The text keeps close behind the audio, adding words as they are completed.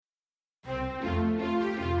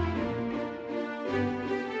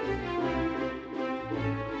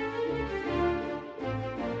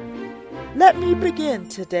Let me begin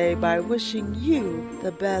today by wishing you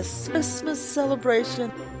the best Christmas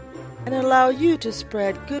celebration and allow you to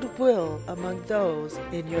spread goodwill among those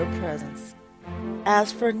in your presence.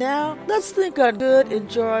 As for now, let's think on good,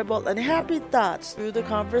 enjoyable, and happy thoughts through the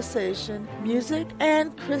conversation, music,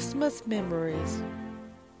 and Christmas memories.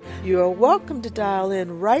 You are welcome to dial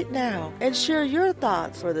in right now and share your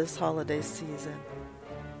thoughts for this holiday season.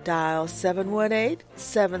 Dial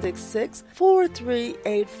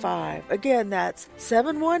 718-766-4385. Again, that's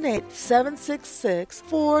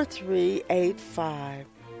 718-766-4385.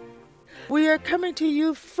 We are coming to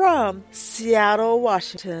you from Seattle,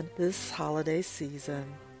 Washington this holiday season.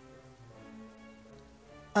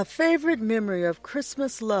 A favorite memory of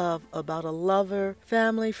Christmas love about a lover,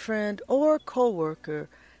 family, friend, or coworker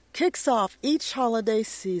kicks off each holiday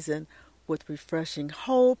season with refreshing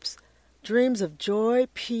hopes, dreams of joy,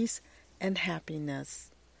 peace, and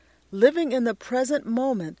happiness. Living in the present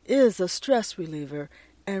moment is a stress reliever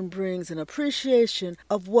and brings an appreciation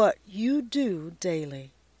of what you do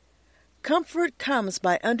daily. Comfort comes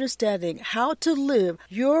by understanding how to live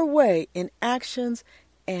your way in actions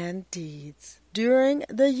and deeds. During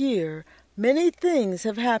the year, many things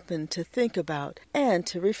have happened to think about and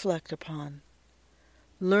to reflect upon.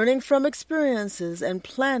 Learning from experiences and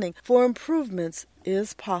planning for improvements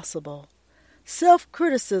is possible.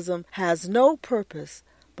 Self-criticism has no purpose,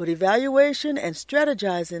 but evaluation and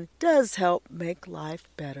strategizing does help make life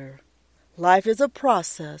better. Life is a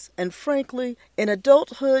process, and frankly, in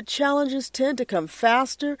adulthood, challenges tend to come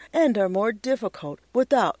faster and are more difficult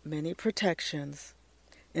without many protections.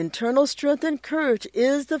 Internal strength and courage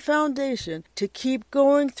is the foundation to keep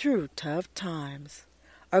going through tough times.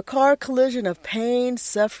 A car collision of pain,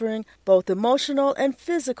 suffering, both emotional and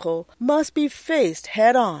physical, must be faced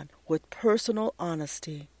head-on with personal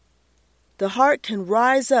honesty. The heart can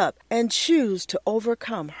rise up and choose to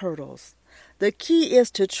overcome hurdles. The key is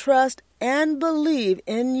to trust and believe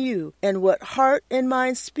in you and what heart and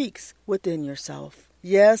mind speaks within yourself.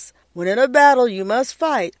 Yes, when in a battle you must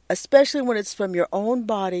fight, especially when it's from your own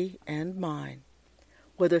body and mind.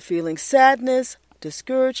 Whether feeling sadness,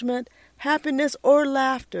 discouragement, happiness, or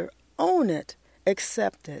laughter, own it,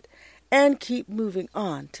 accept it, and keep moving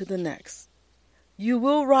on to the next. You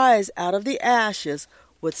will rise out of the ashes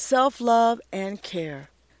with self-love and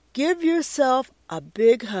care. Give yourself a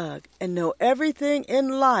big hug and know everything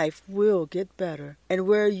in life will get better. And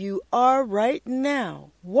where you are right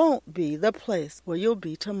now won't be the place where you'll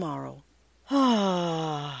be tomorrow.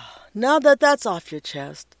 Now that that's off your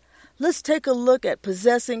chest, let's take a look at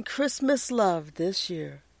possessing Christmas love this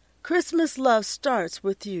year. Christmas love starts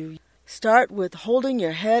with you. Start with holding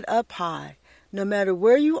your head up high, no matter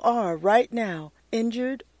where you are right now,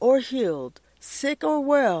 injured or healed, sick or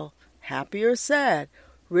well, happy or sad,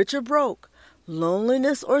 rich or broke,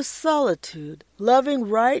 loneliness or solitude. Loving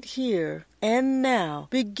right here and now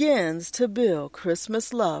begins to build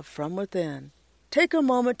Christmas love from within. Take a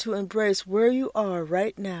moment to embrace where you are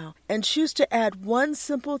right now and choose to add one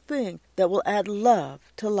simple thing that will add love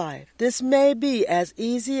to life. This may be as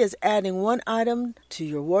easy as adding one item to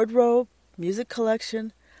your wardrobe, music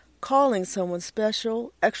collection, calling someone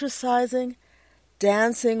special, exercising,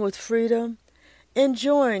 dancing with freedom,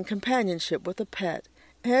 enjoying companionship with a pet.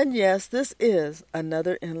 And yes, this is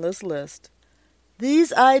another endless list.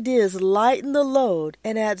 These ideas lighten the load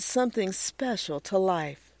and add something special to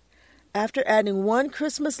life. After adding one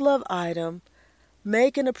Christmas love item,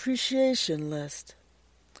 make an appreciation list.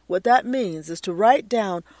 What that means is to write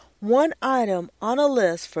down one item on a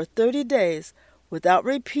list for 30 days without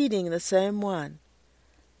repeating the same one.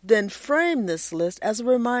 Then frame this list as a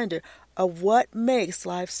reminder of what makes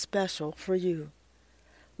life special for you.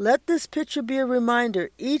 Let this picture be a reminder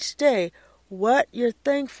each day what you're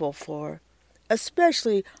thankful for,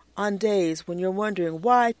 especially on days when you're wondering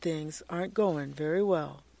why things aren't going very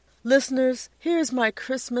well. Listeners, here's my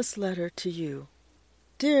Christmas letter to you.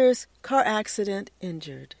 Dearest car accident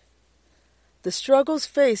injured. The struggles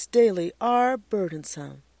faced daily are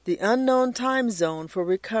burdensome. The unknown time zone for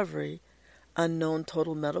recovery, unknown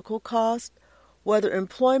total medical cost, whether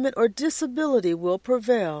employment or disability will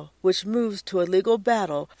prevail, which moves to a legal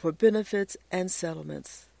battle for benefits and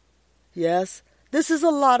settlements. Yes, this is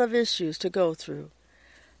a lot of issues to go through.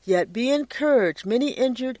 Yet be encouraged, many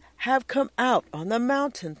injured have come out on the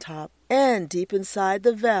mountaintop and deep inside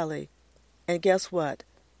the valley. And guess what?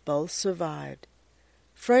 Both survived.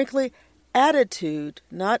 Frankly, attitude,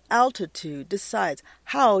 not altitude, decides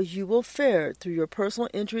how you will fare through your personal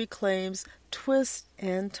injury claims, twists,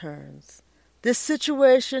 and turns. This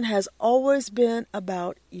situation has always been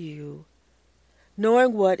about you,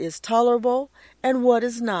 knowing what is tolerable and what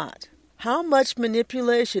is not, How much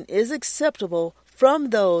manipulation is acceptable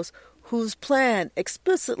from those whose plan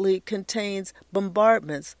explicitly contains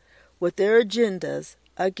bombardments with their agendas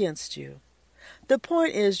against you? The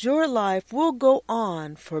point is, your life will go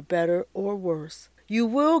on for better or worse. You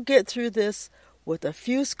will get through this with a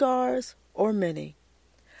few scars or many.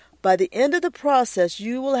 By the end of the process,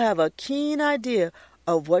 you will have a keen idea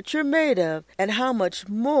of what you're made of and how much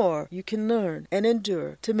more you can learn and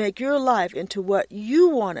endure to make your life into what you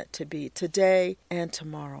want it to be today and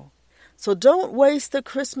tomorrow. So don't waste the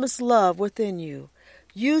Christmas love within you.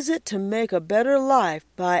 Use it to make a better life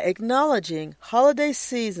by acknowledging holiday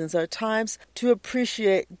seasons are times to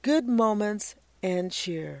appreciate good moments and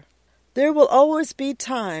cheer. There will always be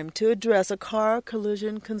time to address a car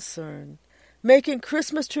collision concern. Making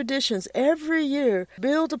Christmas traditions every year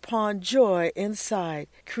build upon joy inside,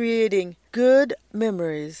 creating good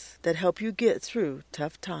memories that help you get through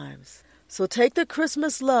tough times. So take the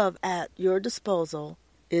Christmas love at your disposal.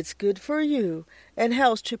 It's good for you and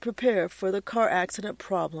helps to prepare for the car accident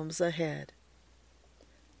problems ahead.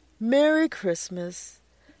 Merry Christmas,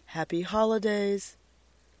 Happy Holidays,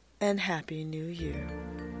 and Happy New Year.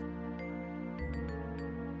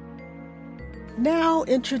 Now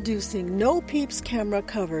introducing No Peeps camera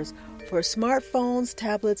covers for smartphones,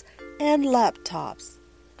 tablets, and laptops.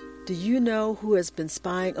 Do you know who has been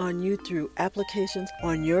spying on you through applications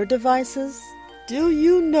on your devices? Do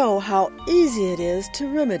you know how easy it is to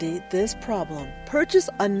remedy this problem? Purchase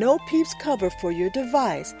a No Peeps cover for your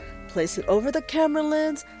device, place it over the camera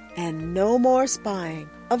lens, and no more spying.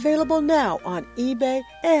 Available now on eBay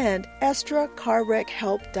and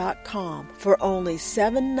EstraCarWreckHelp.com for only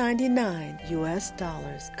 $7.99 US.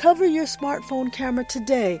 Cover your smartphone camera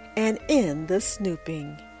today and end the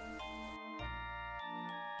snooping.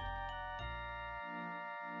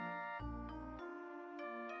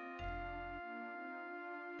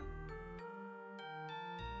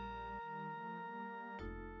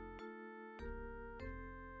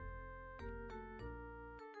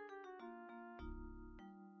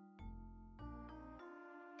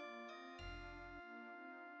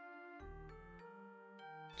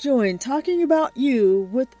 Join Talking About You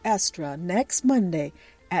with Estra next Monday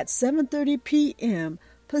at 7:30 p.m.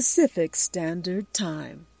 Pacific Standard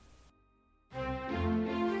Time.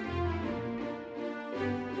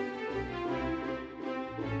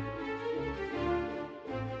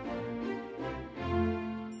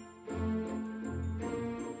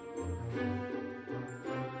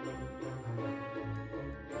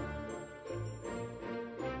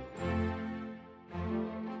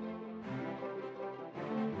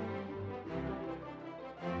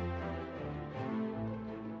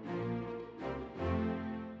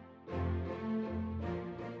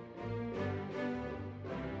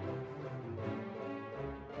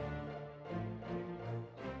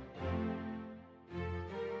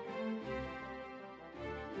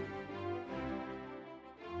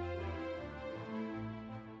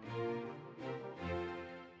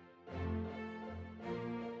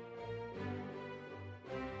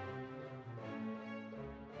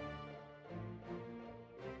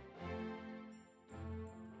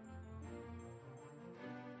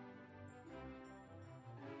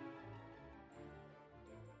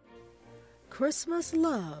 Christmas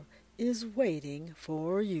love is waiting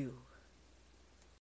for you.